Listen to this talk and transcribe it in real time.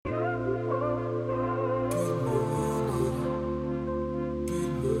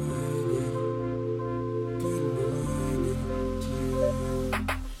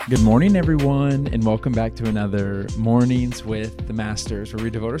Good morning, everyone, and welcome back to another Mornings with the Masters, where we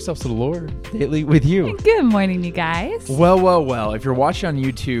devote ourselves to the Lord daily with you. Good morning, you guys. Well. If you're watching on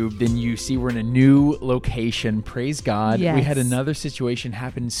YouTube, then you see we're in a new location. Praise God. Yes. We had another situation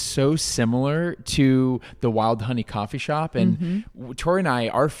happen so similar to the Wild Honey Coffee Shop. And Tori and I,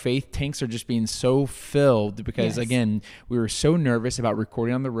 our faith tanks are just being so filled because, again, we were so nervous about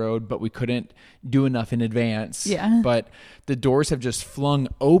recording on the road, but we couldn't do enough in advance. Yeah. But the doors have just flung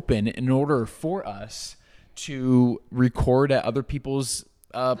open in order for us to record at other people's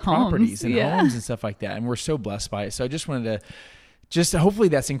properties and homes and stuff like that. And we're so blessed by it. So I just wanted to hopefully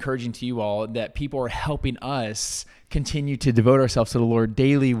that's encouraging to you all, that people are helping us continue to devote ourselves to the Lord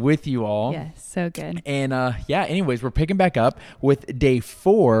daily with you all. Yes, so good. And anyways, we're picking back up with day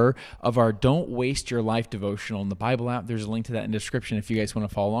 4 of our Don't Waste Your Life devotional in the Bible app. There's a link to that in the description if you guys want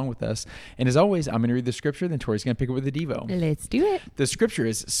to follow along with us. And as always, I'm going to read the scripture, then Tori's going to pick up with the Devo. Let's do it. The scripture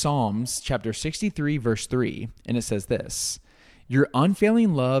is Psalms chapter 63, verse 3, and it says this: "Your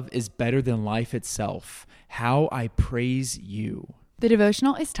unfailing love is better than life itself. How I praise you." The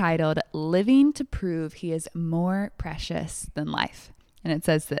devotional is titled Living to Prove He is More Precious Than Life. And it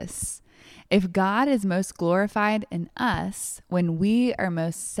says this: if God is most glorified in us when we are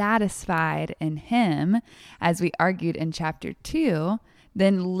most satisfied in Him, as we argued in chapter 2,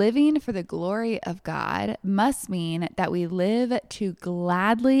 then living for the glory of God must mean that we live to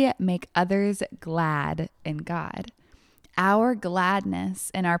gladly make others glad in God. Our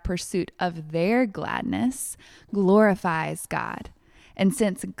gladness and our pursuit of their gladness glorifies God. And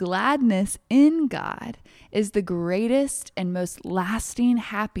since gladness in God is the greatest and most lasting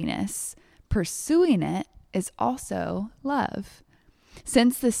happiness, pursuing it is also love.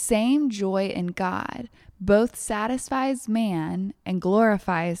 Since the same joy in God both satisfies man and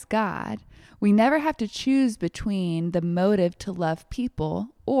glorifies God, we never have to choose between the motive to love people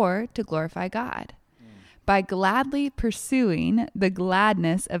or to glorify God. By gladly pursuing the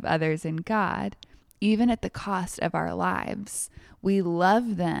gladness of others in God, even at the cost of our lives, we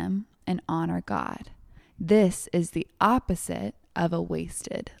love them and honor God. This is the opposite of a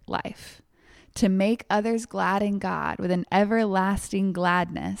wasted life. To make others glad in God with an everlasting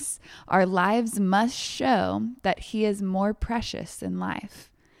gladness, our lives must show that He is more precious than life.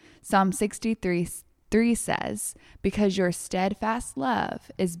 Psalm 63:3 says, "Because your steadfast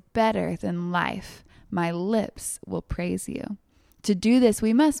love is better than life, my lips will praise you." To do this,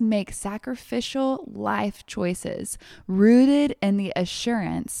 we must make sacrificial life choices rooted in the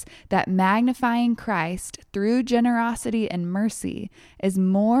assurance that magnifying Christ through generosity and mercy is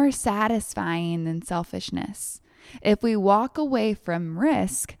more satisfying than selfishness. If we walk away from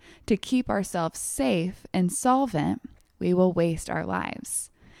risk to keep ourselves safe and solvent, we will waste our lives.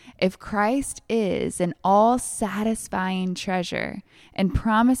 If Christ is an all-satisfying treasure and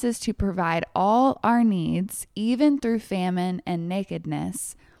promises to provide all our needs, even through famine and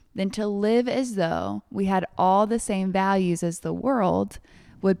nakedness, then to live as though we had all the same values as the world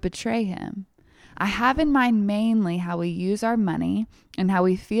would betray Him. I have in mind mainly how we use our money and how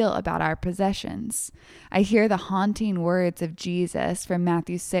we feel about our possessions. I hear the haunting words of Jesus from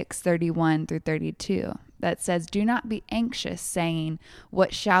Matthew 6:31 through 32. That says, "Do not be anxious, saying,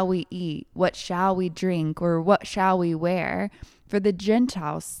 'What shall we eat? What shall we drink? Or what shall we wear?' For the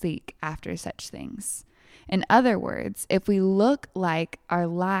Gentiles seek after such things." In other words, if we look like our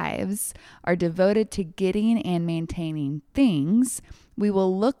lives are devoted to getting and maintaining things, we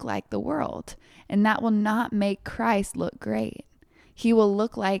will look like the world, and that will not make Christ look great. He will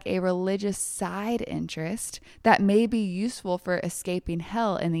look like a religious side interest that may be useful for escaping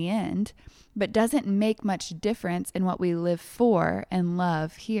hell in the end, but doesn't make much difference in what we live for and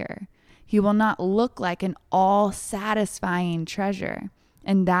love here. He will not look like an all-satisfying treasure,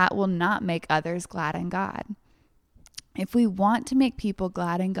 and that will not make others glad in God. If we want to make people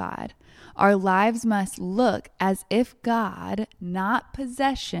glad in God, our lives must look as if God, not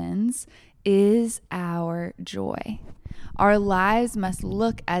possessions, is our joy. Our lives must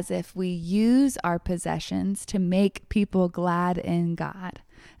look as if we use our possessions to make people glad in God,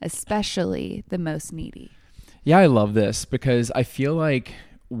 especially the most needy. Yeah, I love this because I feel like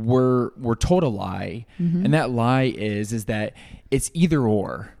we're told a lie, and that lie is that it's either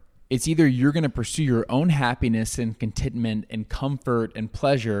or. It's either you're going to pursue your own happiness and contentment and comfort and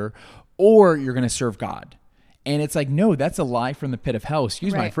pleasure, or you're going to serve God. And it's like, no, that's a lie from the pit of hell.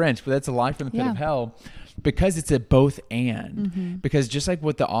 Excuse my French, but that's a lie from the pit of hell. because it's a both and. Because just like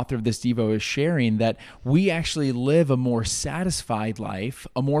what the author of this Devo is sharing, that we actually live a more satisfied life,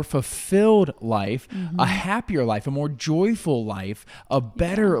 a more fulfilled life, a happier life, a more joyful life, a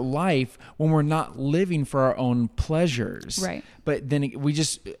better life when we're not living for our own pleasures. Right. But then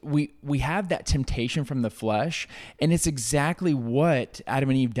we have that temptation from the flesh, and it's exactly what Adam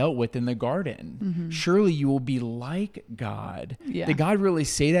and Eve dealt with in the garden. Surely you will be like God. Yeah. Did God really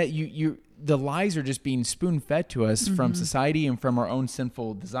say that? The lies are just being spoon-fed to us from society and from our own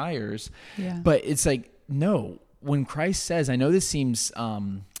sinful desires. Yeah. But it's like, no, when Christ says, I know this seems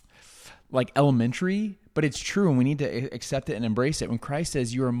like elementary, but it's true, and we need to accept it and embrace it. When Christ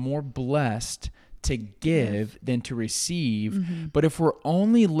says you are more blessed to give than to receive. But if we're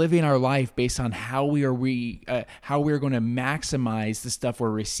only living our life based on how we are going to maximize the stuff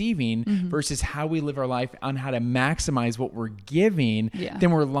we're receiving versus how we live our life on how to maximize what we're giving, then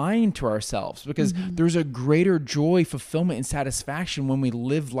we're lying to ourselves, because there's a greater joy, fulfillment, and satisfaction when we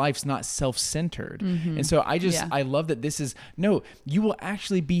live lives not self-centered. And so I love that this is, no, you will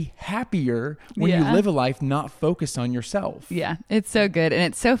actually be happier when you live a life not focused on yourself. Yeah, it's so good. And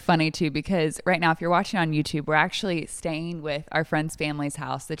it's so funny too, because right now, if you're watching on YouTube, we're actually staying with our friend's family's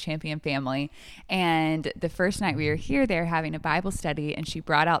house, the Champion family. And the first night we were here, they're having a Bible study, and she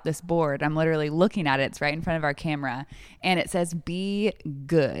brought out this board. I'm literally looking at it. It's right in front of our camera. And it says, be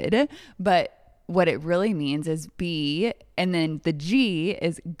good. But what it really means is be, and then the G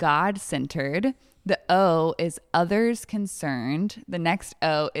is God-centered. The O is others concerned. The next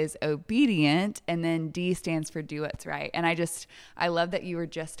O is obedient. And then D stands for do what's right. And I love that you were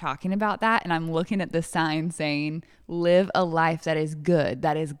just talking about that. And I'm looking at the sign saying, live a life that is good,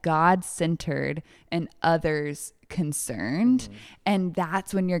 that is God-centered and others concerned. And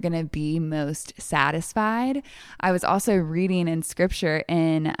that's when you're going to be most satisfied. I was also reading in scripture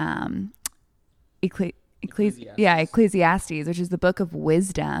in Ecclesiastes, which is the book of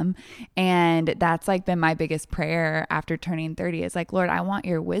wisdom. And that's like been my biggest prayer after turning 30 is like, Lord, I want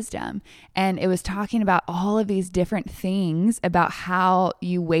your wisdom. And it was talking about all of these different things about how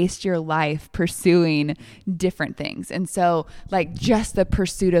you waste your life pursuing different things. And so like just the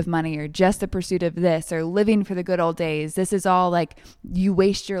pursuit of money, or just the pursuit of this, or living for the good old days, this is all like you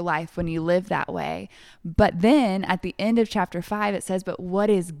waste your life when you live that way. But then at the end of chapter 5, it says, but what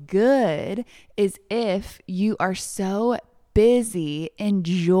is good is if you are so busy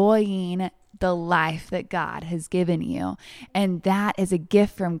enjoying the life that God has given you. And that is a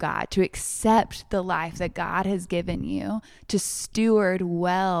gift from God, to accept the life that God has given you, to steward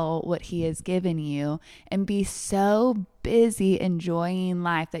well what he has given you, and be so busy enjoying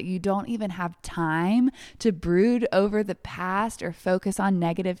life that you don't even have time to brood over the past or focus on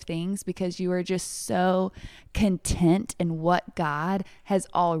negative things, because you are just so content in what God has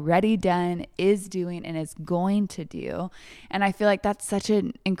already done, is doing, and is going to do. And I feel like that's such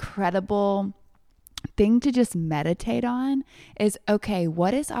an incredible thing to just meditate on, is, okay,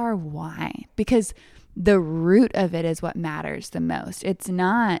 what is our why? Because the root of it is what matters the most. It's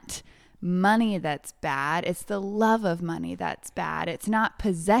not money that's bad. It's the love of money that's bad. It's not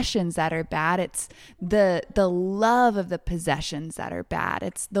possessions that are bad. It's the love of the possessions that are bad.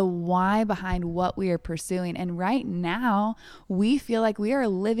 It's the why behind what we are pursuing. And right now, we feel like we are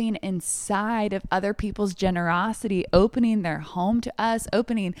living inside of other people's generosity, opening their home to us,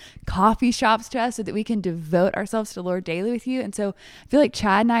 opening coffee shops to us so that we can devote ourselves to Lord daily with you. And so I feel like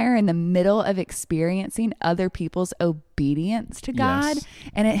Chad and I are in the middle of experiencing other people's obedience to God. Yes.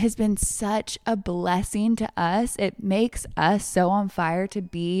 And it has been such a blessing to us. It makes us so on fire to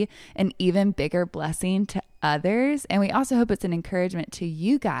be an even bigger blessing to others. And we also hope it's an encouragement to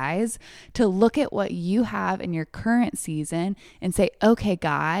you guys to look at what you have in your current season and say, okay,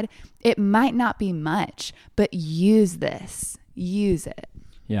 God, it might not be much, but use this, use it.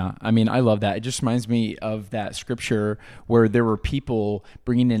 Yeah, I mean, I love that. It just reminds me of that scripture where there were people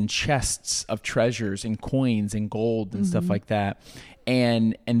bringing in chests of treasures and coins and gold and stuff like that.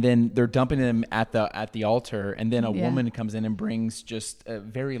 And then they're dumping them at the altar, and then a woman comes in and brings just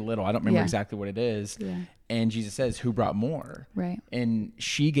very little. I don't remember exactly what it is. Yeah. And Jesus says, who brought more? Right. And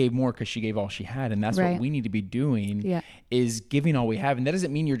she gave more because she gave all she had. And that's what we need to be doing, is giving all we have. And that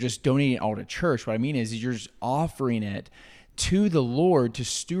doesn't mean you're just donating it all to church. What I mean is you're just offering it to the Lord to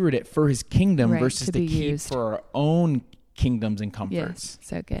steward it for his kingdom versus to keep used for our own kingdoms and comforts. Yes,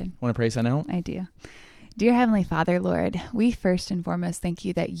 so good. Want to pray sign out? I do. Dear Heavenly Father, Lord, we first and foremost thank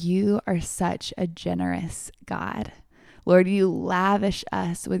you that you are such a generous God. Lord, you lavish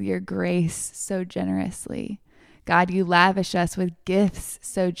us with your grace so generously. God, you lavish us with gifts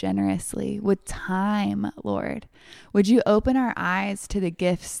so generously, with time, Lord. Would you open our eyes to the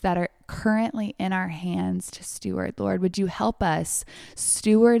gifts that are currently in our hands to steward. Lord, would you help us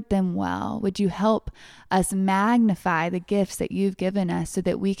steward them well? Would you help us magnify the gifts that you've given us so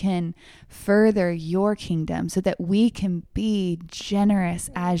that we can further your kingdom, so that we can be generous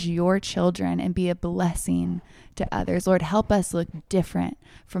as your children and be a blessing to others? Lord, help us look different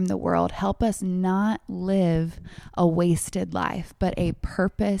from the world. Help us not live a wasted life, but a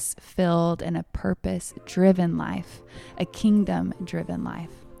purpose-filled and a purpose-driven life, a kingdom-driven life.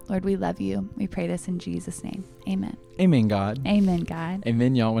 Lord, we love you. We pray this in Jesus' name. Amen. Amen, God. Amen, God.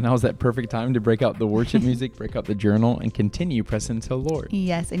 Amen, y'all. When now's that perfect time to break out the worship music, break out the journal, and continue pressing to the Lord.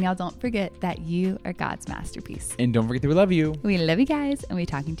 Yes, and y'all don't forget that you are God's masterpiece. And don't forget that we love you. We love you guys, and we're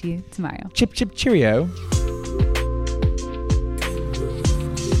talking to you tomorrow. Chip, chip, cheerio.